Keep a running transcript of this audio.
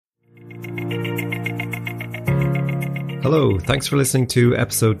Hello, thanks for listening to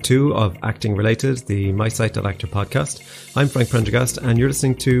episode 2 of Acting Related, the My Site.actor podcast. I'm Frank Prendergast, and you're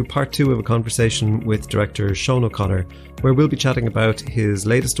listening to part 2 of a conversation with director Shaun O Connor, where we'll be chatting about his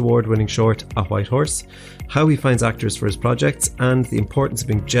latest award-winning short, A White Horse, how he finds actors for his projects, and the importance of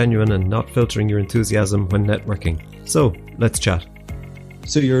being genuine and not filtering your enthusiasm when networking. So, let's chat.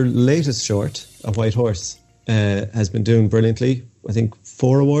 So your latest short, A White Horse, has been doing brilliantly. I think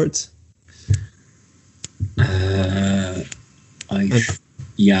 4 awards.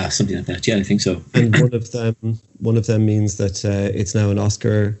 Something like that. Yeah, I think so. And one of them means that it's now an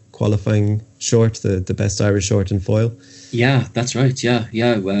Oscar qualifying short, the best Irish short in foil. Yeah, that's right. Yeah.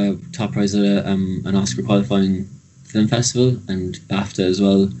 Top prize at an Oscar qualifying film festival and BAFTA as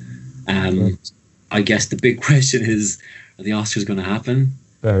well. Right. I guess the big question is, are the Oscars going to happen?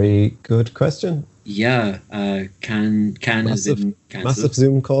 Very good question. Yeah. Can has been cancelled. Massive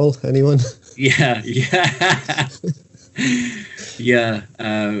Zoom call, anyone? Yeah. Yeah.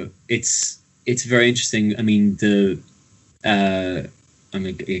 It's very interesting. I mean, I'm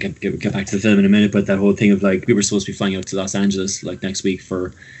gonna get back to the film in a minute, but that whole thing of like, we were supposed to be flying out to Los Angeles like next week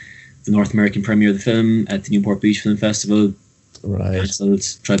for the North American premiere of the film at the Newport Beach Film Festival. Right. Cancelled.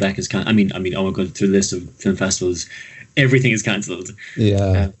 Tribeca's cancelled. I mean, I won't go through the list of film festivals. Everything is cancelled.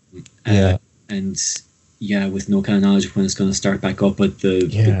 Yeah. And yeah, with no kind of knowledge of when it's going to start back up. But the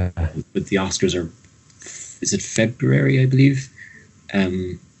Oscars are, is it February, I believe?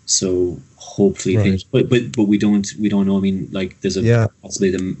 So hopefully things, but we don't know. I mean, like, there's a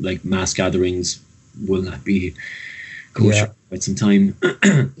possibility that like mass gatherings will not be kosher for quite some time.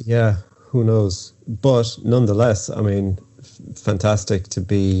 Yeah, who knows? But nonetheless, I mean, fantastic to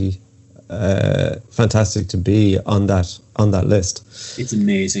be on that list. It's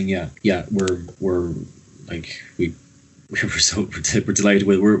amazing. Yeah. We're like we're delighted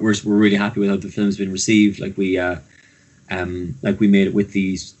with. We're really happy with how the film's been received. Like we made it with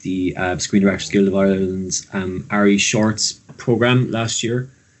the Screen Directors Guild of Ireland's ARI Shorts program last year.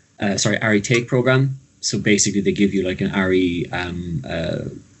 ARI Take program. So basically, they give you like an ARI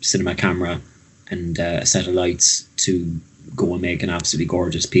cinema camera and a set of lights to go and make an absolutely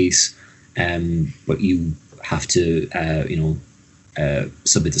gorgeous piece. But you have to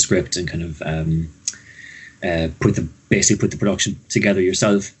submit the script and kind of put the production together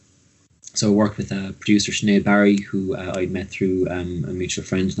yourself. So I worked with producer Sinead Barry, who I'd met through a mutual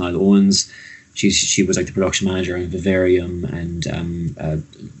friend, Niall Owens. She was like the production manager on Vivarium and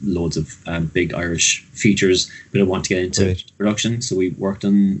loads of big Irish features, but I want to get into production, so we worked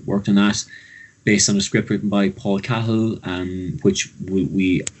on that based on a script written by Paul Cahill, which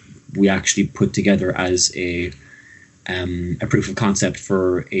we actually put together as a proof of concept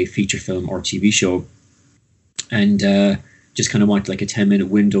for a feature film or TV show, and just kind of wanted like a 10-minute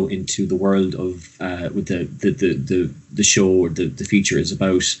window into the world of with the show or the feature is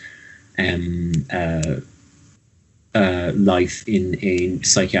about life in a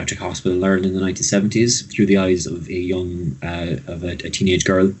psychiatric hospital in Ireland in the 1970s through the eyes of a teenage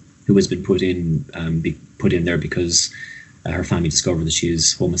girl who has been put in there because her family discovered that she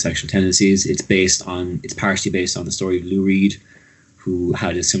has homosexual tendencies. It's partially based on the story of Lou Reed, who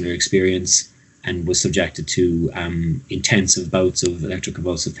had a similar experience and was subjected to intensive bouts of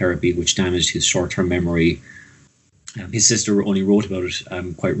electroconvulsive therapy, which damaged his short-term memory. His sister only wrote about it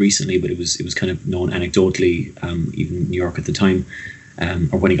quite recently, but it was kind of known anecdotally, even in New York at the time,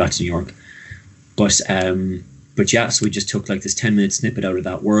 or when he got to New York. But yeah, so we just took like this 10-minute snippet out of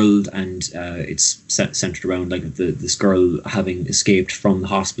that world, and it's centered around like this girl having escaped from the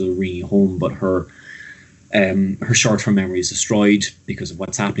hospital, ringing home, but her short-term memory is destroyed because of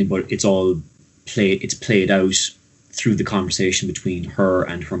what's happening. But it's played out through the conversation between her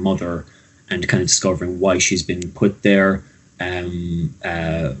and her mother, and kind of discovering why she's been put there,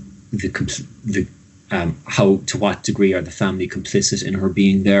 how to what degree are the family complicit in her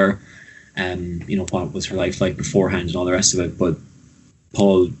being there. What was her life like beforehand and all the rest of it. But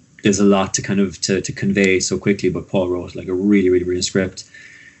Paul, there's a lot to kind of to convey so quickly, but Paul wrote like a really, really brilliant script,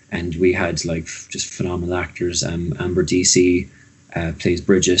 and we had like just phenomenal actors. Amber DC plays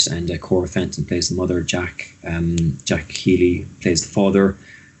Bridget, and Cora Fenton plays the mother. Jack Healy plays the father,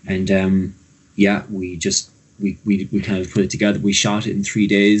 and we kind of put it together. We shot it in 3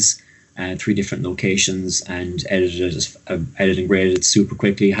 days, 3 different locations, and edited and graded it super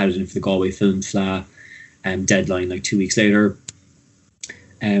quickly. Had it in for the Galway Film Fleadh deadline like 2 weeks later,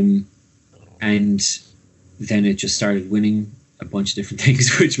 and then it just started winning a bunch of different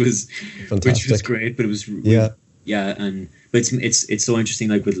things, which was great. But it was but it's so interesting,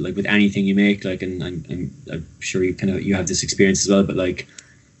 like with anything you make, like, and I'm sure you have this experience as well, but like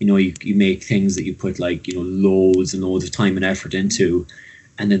you make things that you put like, loads and loads of time and effort into,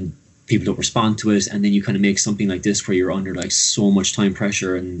 and then people don't respond to it, and then you kind of make something like this where you're under like so much time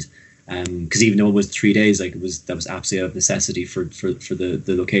pressure, and because even though it was 3 days, like that was absolutely out of necessity for the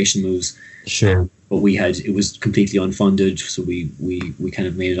location moves. Sure. But it was completely unfunded, so we kind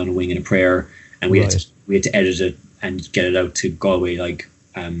of made it on a wing and a prayer, and we had to edit it and get it out to Galway, like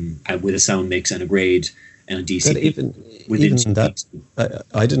with a sound mix and a grade and a DC. Even that,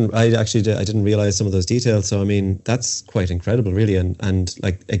 I didn't realize some of those details. So I mean, that's quite incredible, really, and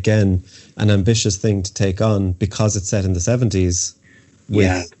like, again, an ambitious thing to take on because it's set in the 70s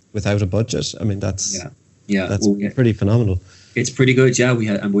without a budget. I mean, that's pretty phenomenal. It's pretty good. Yeah, we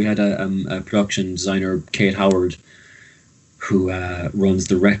had a production designer, Kate Howard, who runs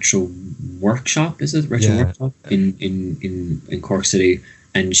the Retro Workshop. Is it Retro Workshop in Cork City?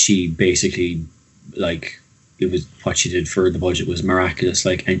 And she basically, like, it was what she did for the budget was miraculous.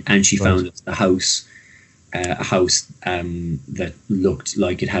 Like, and she found us a house that looked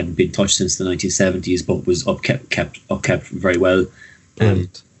like it hadn't been touched since the 1970s, but was upkept very well.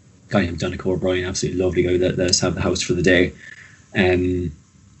 Guy named Donncha O'Brien, absolutely lovely guy, that let us have the house for the day.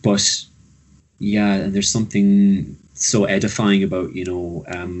 But yeah, and there's something so edifying about,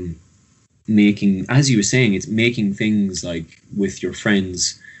 making, as you were saying, it's making things like with your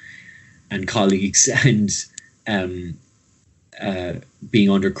friends and colleagues, and being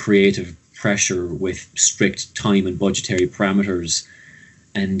under creative pressure with strict time and budgetary parameters,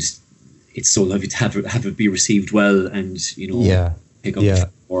 and it's so lovely to have it be received well, and pick up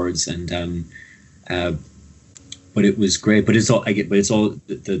awards, and but it was great. But it's all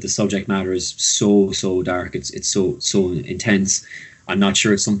the subject matter is so dark. It's so intense. I'm not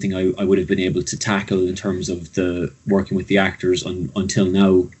sure it's something I would have been able to tackle in terms of the working with the actors until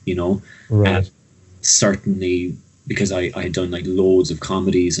now. Right. Certainly, because I had done like loads of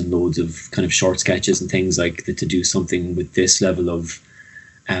comedies and loads of kind of short sketches and things like that, to do something with this level of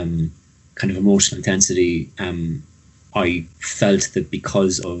kind of emotional intensity. I felt that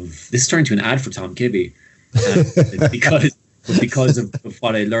because of this, turned to an ad for Tom Kibbe, because of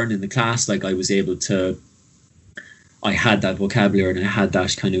what I learned in the class, like I had that vocabulary, and I had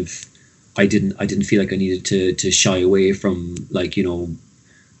that kind of, I didn't feel like I needed to shy away from, like,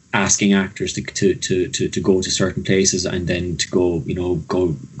 asking actors to go to certain places, and then to go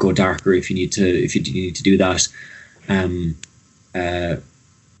darker if you need to do that.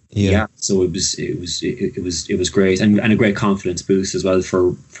 So it was great, and a great confidence boost as well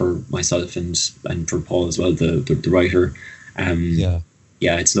for myself and for Paul as well, the writer.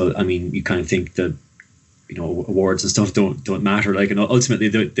 It's, I mean, you kind of think that awards and stuff don't matter, like, and ultimately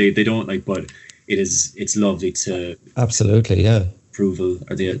they don't, like, but it's lovely to absolutely approval,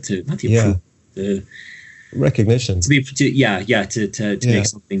 or the recognition, to make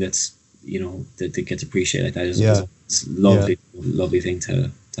something that's that gets appreciated like that is it's lovely thing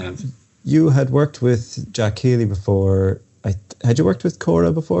to have. You had worked with Jack Healy before. Had you worked with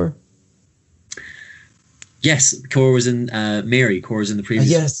Cora before? Yes, Cora was in Mary. Cora was in the previous.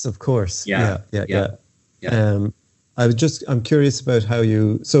 Yes, of course. Yeah. I'm curious about how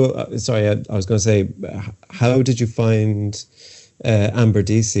you. So sorry, I was going to say, how did you find Amber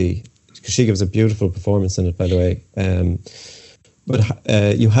Deasy? Because she gives a beautiful performance in it, by the way. But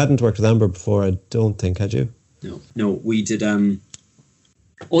you hadn't worked with Amber before, I don't think, had you? No, we did.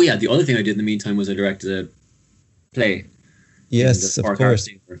 Oh yeah, the other thing I did in the meantime was I directed a play. Yes, of course.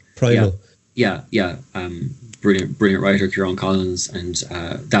 Primal. Yeah. Brilliant writer, Kieran Collins, and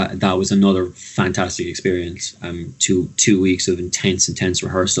that was another fantastic experience. 2 weeks of intense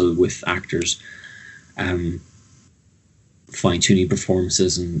rehearsal with actors, fine-tuning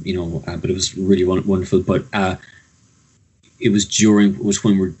performances, and but it was really wonderful. But it was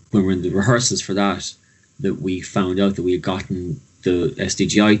when we're in the rehearsals for that we found out that we had gotten the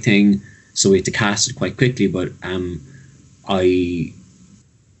SDGI thing, so we had to cast it quite quickly. But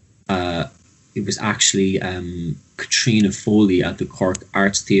it was actually Katrina Foley at the Cork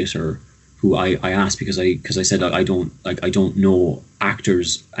Arts Theatre who I asked, because I said I don't know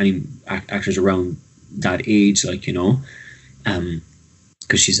actors around that age, because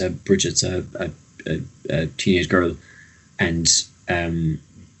she's Bridget's a teenage girl, and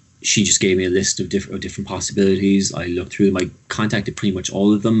she just gave me a list of different possibilities. I looked through them. I contacted pretty much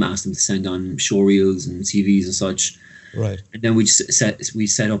all of them, asked them to send on show reels and CVs and such. Right. And then we set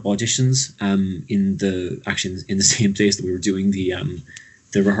up auditions in the same place that we were doing the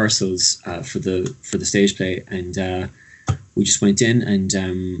rehearsals for the stage play, and we just went in, and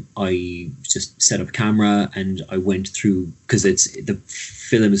I just set up a camera, and I went through, because the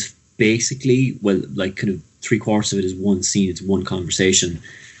film is basically, well, like kind of 3/4 of it is one scene, it's one conversation,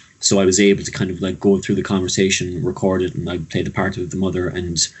 So I was able to kind of like go through the conversation, record it, and I play the part of the mother,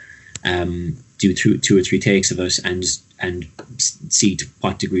 and do two or three takes of it, and see to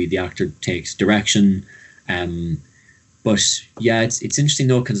what degree the actor takes direction. But yeah, it's interesting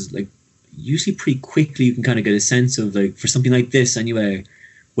though, because like usually pretty quickly you can kind of get a sense of, like, for something like this anyway,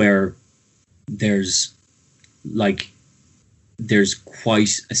 where there's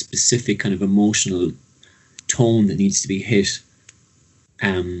quite a specific kind of emotional tone that needs to be hit,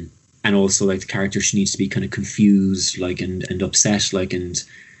 and also like the character, she needs to be kind of confused, like, and upset, like, and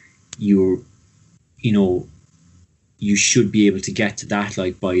you should be able to get to that,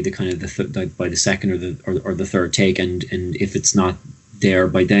 like, by the kind of by the second or the third take, and if it's not there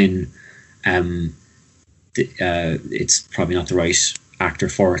by then, it's probably not the right actor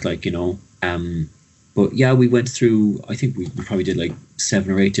for it, like, but yeah, we went through, I think we probably did like 7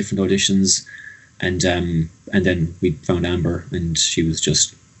 or 8 different auditions, and then we found Amber, and she was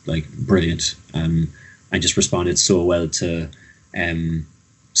just like brilliant, and just responded so well to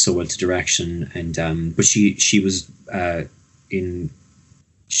direction, and but she was in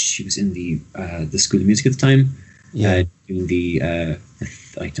the School of Music at the time, doing the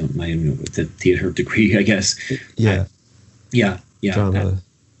I don't know, the theatre degree, I guess. Drama.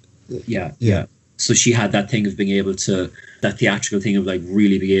 Yeah. So she had that thing of being able to, that theatrical thing of like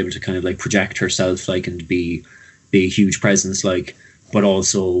really being able to kind of like project herself, like, and be a huge presence, like. But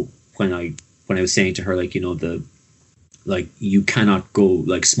also when I was saying to her, like, you cannot go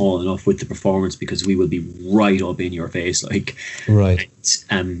like small enough with the performance, because we will be right up in your face, like. Right.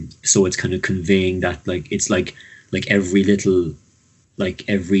 And, so it's kind of conveying that, like, it's like every little, like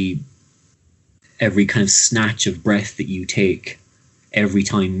every kind of snatch of breath that you take, every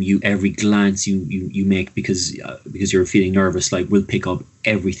glance you make, because you're feeling nervous, like, we'll pick up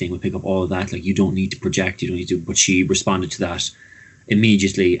everything, we'll pick up all of that, like, you don't need to project, you don't need to. But she responded to that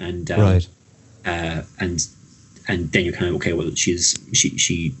immediately, and right. And then you're kind of, okay, well,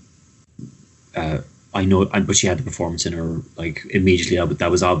 she I know, but she had the performance in her, like, immediately.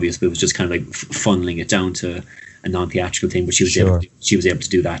 That was obvious, but it was just kind of like funneling it down to a non-theatrical thing. But she was able to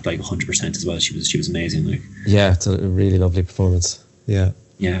do that like 100% as well. She was amazing. Like, yeah, it's a really lovely performance. Yeah.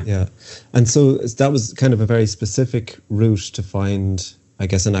 And so that was kind of a very specific route to find, I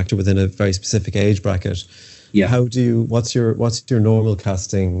guess, an actor within a very specific age bracket. Yeah. What's your normal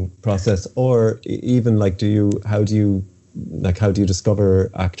casting process, or even like, how do you discover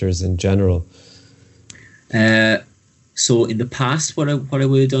actors in general? So in the past, what I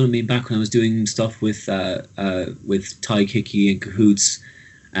would have done, I mean, back when I was doing stuff with Ty Hickey and Cahoots,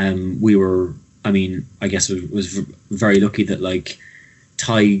 we were, I mean, I guess it was very lucky that, like,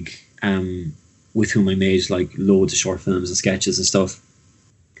 Ty, with whom I made like loads of short films and sketches and stuff,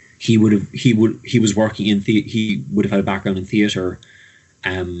 he would have had a background in theatre,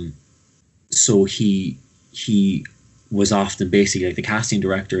 so he was often basically like the casting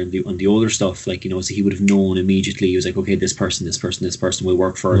director on the older stuff, like, so he would have known immediately. He was like, okay, this person will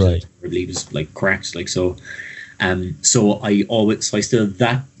work for it. Right. I believe is like correct, like, so. So I still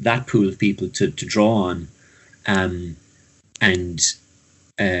have that pool of people to draw on, and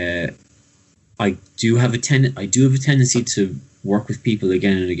I do have a tendency to work with people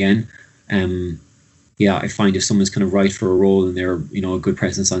again and again. I find if someone's kind of right for a role and they're, a good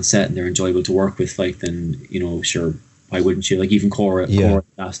presence on set and they're enjoyable to work with, like, then, sure, why wouldn't you? Like, even Cora, Cora's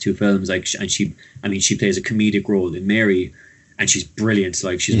last 2 films, like, and she plays a comedic role in Mary, and she's brilliant.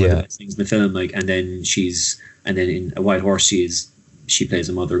 Like, she's one of the best things in the film. Like, and then in A Wild Horse, she plays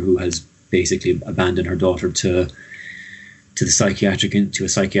a mother who has basically abandoned her daughter to a psychiatric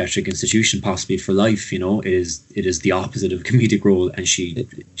institution, possibly for life. It is the opposite of a comedic role, and she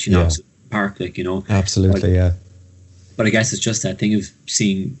knocks it park, like, absolutely. But I guess it's just that thing of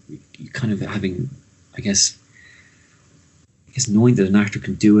seeing, kind of having, I guess knowing that an actor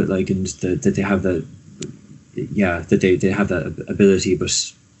can do it, like, and that they have that they have that ability, but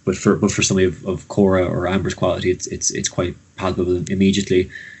for somebody of Cora or Amber's quality, it's quite palpable immediately.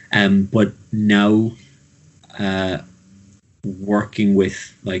 But now, working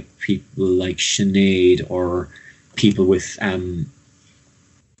with like people like Sinead, or people with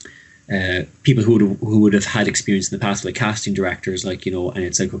people who would have had experience in the past, like casting directors, like, and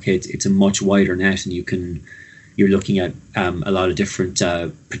it's like, okay, it's a much wider net, and you're looking at a lot of different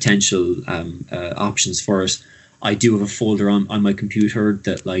potential options for it. I do have a folder on my computer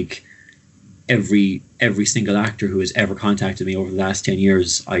that, like, every single actor who has ever contacted me over the last 10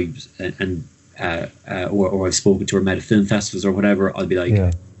 years, or I've spoken to or met at film festivals or whatever, I'll be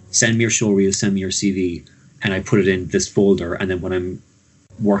like, send me your show reel, send me your CV, and I put it in this folder, and then when I'm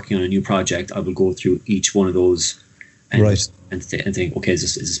working on a new project, I will go through each one of those and and think, okay,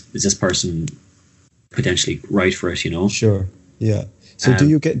 is this person potentially right for it? You know? Sure. Yeah. So do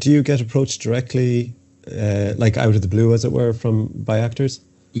you get approached directly, like out of the blue, as it were, by actors?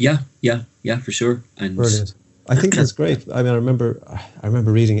 Yeah, for sure. And brilliant. I think that's great. I mean, I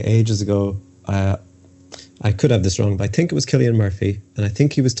remember reading ages ago. I could have this wrong, but I think it was Cillian Murphy, and I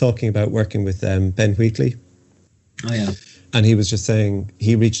think he was talking about working with Ben Wheatley. Oh yeah. And he was just saying,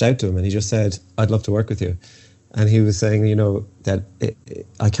 he reached out to him and he just said, "I'd love to work with you." And he was saying, that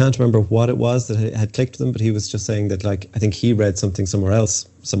I can't remember what it was that had clicked with him, but he was just saying that, like, I think he read something somewhere else,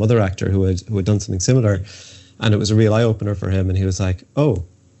 some other actor who had done something similar, and it was a real eye opener for him. And he was like, "Oh,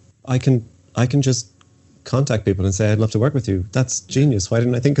 I can just contact people and say I'd love to work with you. That's genius. Why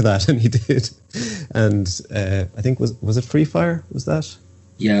didn't I think of that?" And he did. And I think was it Free Fire? Was that?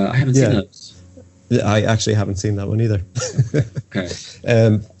 Yeah, I haven't seen that. I actually haven't seen that one either.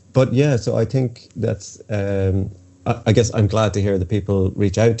 Okay. But yeah, so I think that's. I guess I'm glad to hear that people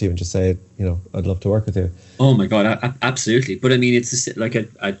reach out to you and just say, I'd love to work with you. Oh my God, absolutely. But I mean, it's just like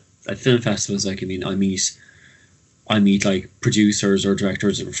at film festivals. Like, I mean, I meet like producers or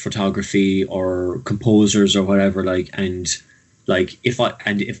directors of photography or composers or whatever. Like, and like if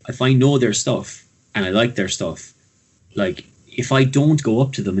I know their stuff and I like their stuff, like if I don't go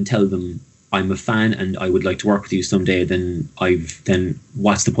up to them and tell them I'm a fan and I would like to work with you someday, then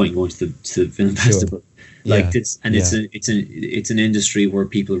what's the point in going to the film festival? Like this, and it's an industry where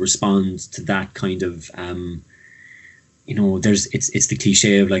people respond to that kind of it's the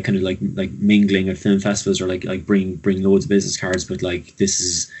cliche of like kind of like mingling at film festivals or like bring loads of business cards, but like this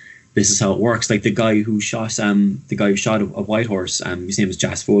is how it works. Like the guy who shot a White Horse, his name is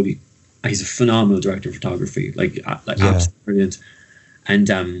Jas Foley. He's a phenomenal director of photography, absolutely brilliant.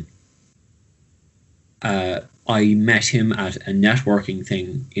 And I met him at a networking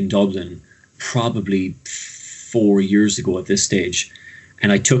thing in Dublin probably 4 years ago at this stage,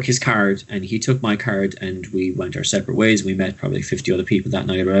 and I took his card and he took my card and we went our separate ways. We met probably 50 other people that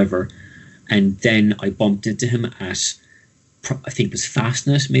night or whatever, and then I bumped into him at I think it was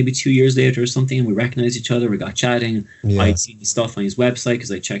Fastnet maybe 2 years later or something, and we recognized each other. We got chatting. I'd seen his stuff on his website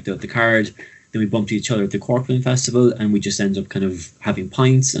because I checked out the card. Then we bumped each other at the Cork Film Festival, and we just ended up kind of having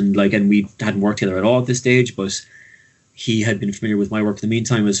pints and we hadn't worked together at all at this stage, but he had been familiar with my work in the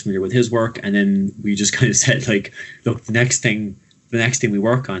meantime. I was familiar with his work, and then we just kind of said, like, look, the next thing we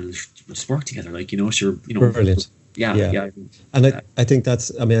work on, we'll just work together. Like, sure, brilliant. Yeah. And I think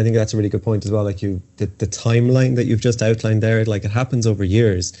that's a really good point as well. Like the timeline that you've just outlined there, like it happens over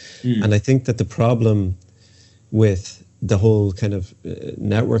years, and I think that the problem with the whole kind of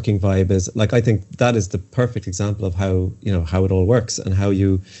networking vibe is, like, I think that is the perfect example of how it all works and how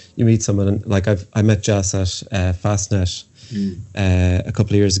you meet someone. And like I met Jas at Fastnet a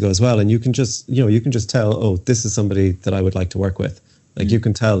couple of years ago as well, and you can just tell, oh, this is somebody that I would like to work with. Like you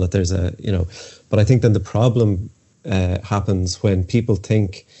can tell that there's but I think then the problem happens when people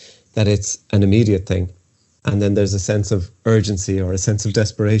think that it's an immediate thing. And then there's a sense of urgency or a sense of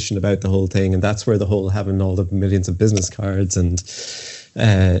desperation about the whole thing. And that's where the whole having all the millions of business cards and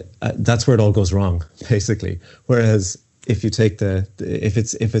that's where it all goes wrong, basically. Whereas if you take if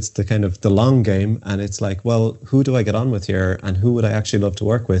it's the kind of the long game and it's like, well, who do I get on with here? And who would I actually love to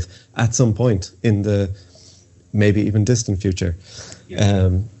work with at some point in the maybe even distant future?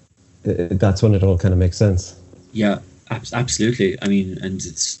 That's when it all kind of makes sense. Yeah, absolutely. I mean,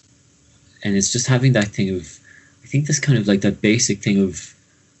 and it's just having that thing of, I think this kind of like that basic thing of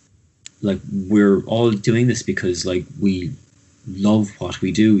like, we're all doing this because like we love what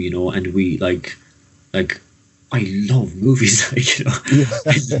we do, and we like I love movies, I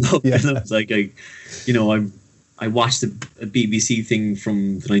love films. I watched a BBC thing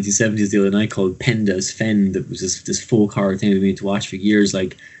from the 1970s the other night called Penda's Fen, that was this folk horror thing we've been to watch for years,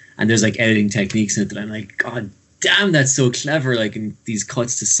 and there's like editing techniques in it that I'm like, God damn, that's so clever, like in these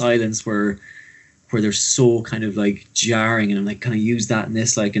cuts to silence where they're so kind of like jarring, and I'm like, can I use that in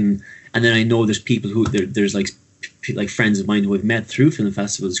this, and then I know there's people who there's like friends of mine who I've met through film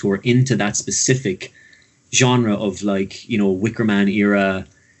festivals who are into that specific genre of like Wicker Man era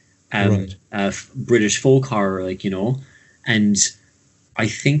British folk horror, and I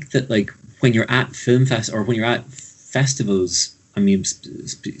think that like when you're at film fest or when you're at festivals, I mean,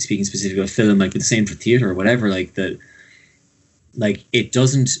 speaking specifically of film, like with the same for theatre or whatever, like that, like it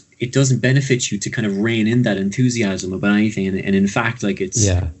doesn't benefit you to kind of rein in that enthusiasm about anything, and in fact, like it's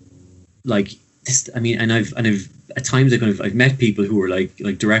like this. I mean, and I've at times I've met people who are like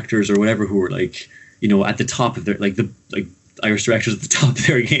directors or whatever who are like at the top of their like Irish directors at the top of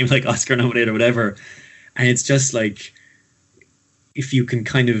their game, like Oscar nominated or whatever, and it's just like if you can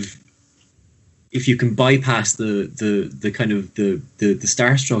kind of if you can bypass the kind of the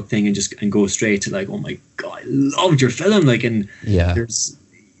starstruck thing and go straight to like, oh my God, I loved your film, like, and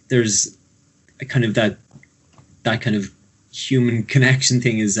there's a kind of that kind of human connection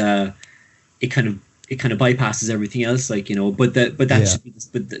thing is it kind of bypasses everything else, like, you know, but that should be,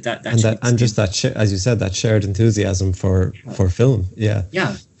 but that and just that as you said, that shared enthusiasm for film.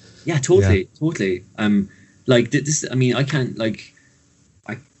 Totally. Like this, I mean, I can't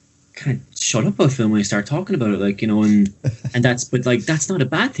shut up about film when I start talking about it, like, you know, and that's, but like, that's not a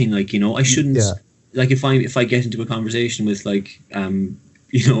bad thing, like, you know, I shouldn't, like, if I get into a conversation with like,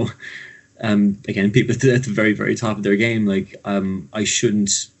 you know, again, people at the very, very top of their game, like, I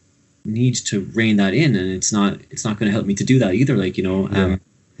shouldn't need to rein that in, and it's not going to help me to do that either, like, you know.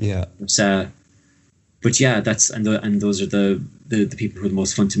 But yeah, that's and those are the people who are the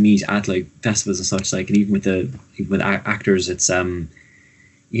most fun to meet at like festivals and such, like, and even with actors, it's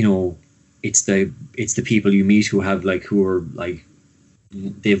you know, it's the people you meet who are like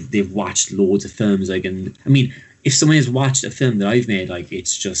they've watched loads of films, like, and I mean, if someone has watched a film that I've made, like, it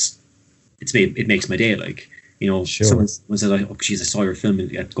makes my day, like, you know. Someone said like, oh geez, I saw your film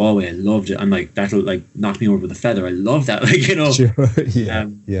at Galway, I loved it. I'm like, that'll like knock me over with a feather. I love that, like, you know.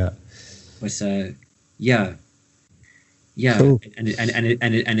 But cool. and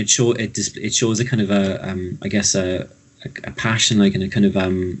it shows a kind of a I guess a passion, like, and a kind of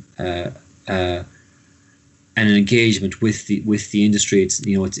and an engagement with the industry. It's,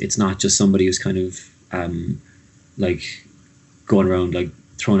 you know, it's not just somebody who's kind of like going around like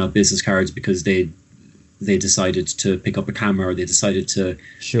throwing out business cards because they decided to pick up a camera, or they decided to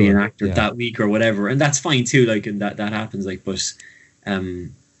be an actor that week or whatever, and that's fine too, like, and that happens, like, but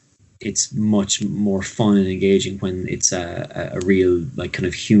it's much more fun and engaging when it's a real, like, kind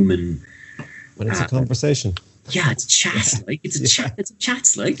of human, when it's a conversation. It's a chat, like, it's a chat. It's a chat,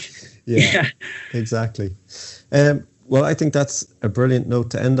 like, exactly. Well, I think that's a brilliant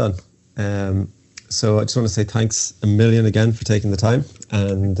note to end on. So I just want to say thanks a million again for taking the time,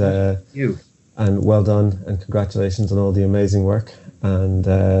 and you. And well done, and congratulations on all the amazing work. And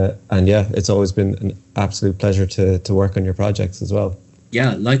yeah, it's always been an absolute pleasure to work on your projects as well.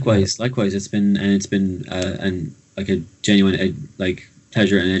 Yeah, likewise. It's been like a genuine like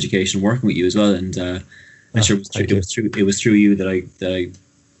pleasure and education working with you as well. And I'm sure it was through you that I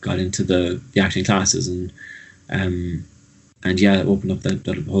got into the acting classes, and it opened up that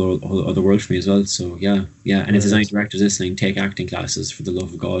whole other world for me as well. So yeah. And if there's any directors listening, take acting classes, for the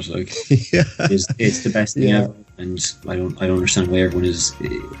love of God. Like, it's the best thing ever. And I don't understand why everyone isn't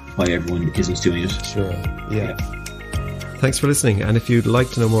doing it. Sure. Yeah. Thanks for listening, and if you'd like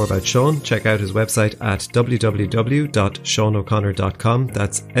to know more about Shaun, check out his website at www.shaunoconnor.com.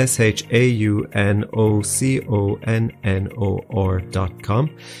 That's ShaunOconnor.com.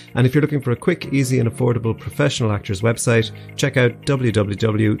 And if you're looking for a quick, easy and affordable professional actor's website, check out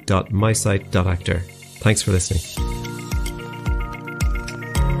www.mysite.actor. Thanks for listening.